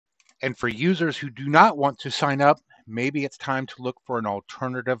And for users who do not want to sign up, maybe it's time to look for an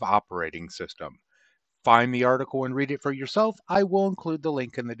alternative operating system. Find the article and read it for yourself. I will include the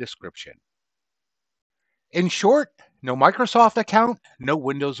link in the description. In short, no Microsoft account, no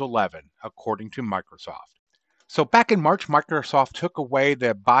Windows 11, according to Microsoft. So back in March, Microsoft took away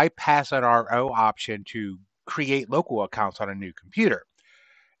the bypass NRO option to create local accounts on a new computer.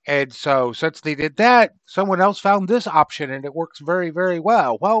 And so since they did that, someone else found this option and it works very, very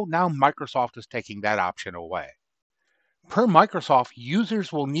well. Well, now Microsoft is taking that option away. Per Microsoft,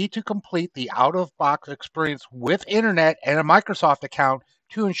 users will need to complete the out-of-box experience with internet and a Microsoft account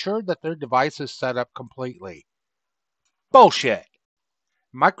to ensure that their device is set up completely. Bullshit.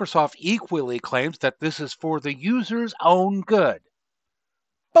 Microsoft equally claims that this is for the user's own good.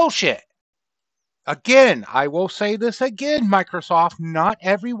 Bullshit. Again, I will say this again, Microsoft, not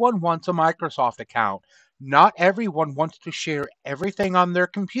everyone wants a Microsoft account. Not everyone wants to share everything on their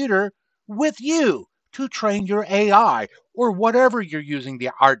computer with you to train your AI or whatever you're using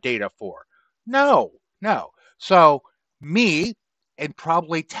our data for. No. So me and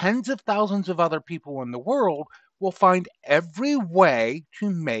probably tens of thousands of other people in the world will find every way to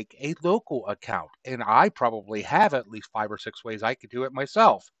make a local account. And I probably have at least 5 or 6 ways I could do it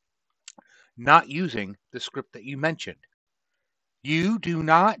myself, not using the script that you mentioned. You do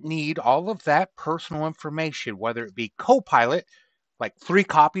not need all of that personal information, whether it be Copilot, like 3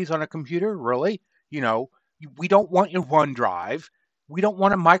 copies on a computer, really? We don't want your OneDrive. We don't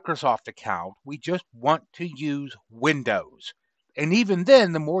want a Microsoft account. We just want to use Windows. And even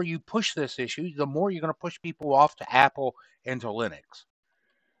then, the more you push this issue, the more you're going to push people off to Apple and to Linux.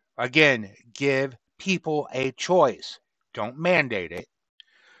 Again, give people a choice. Don't mandate it.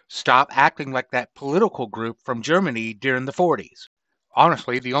 Stop acting like that political group from Germany during the 40s.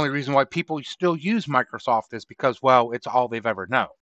 Honestly, the only reason why people still use Microsoft is because, well, it's all they've ever known.